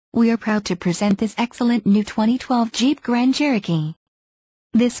We are proud to present this excellent new 2012 Jeep Grand Cherokee.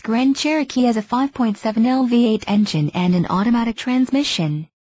 This Grand Cherokee has a 5.7L V8 engine and an automatic transmission.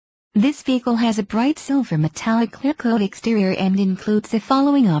 This vehicle has a bright silver metallic Clearcoat exterior and includes the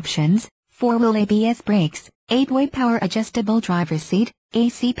following options: 4-wheel ABS brakes, 8-way power adjustable driver's seat,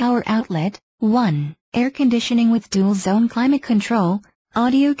 AC power outlet, 1 air conditioning with dual zone climate control,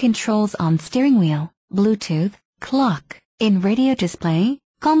 audio controls on steering wheel, Bluetooth, clock, in radio display,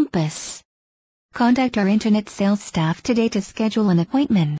 compass. Contact our internet sales staff today to schedule an appointment.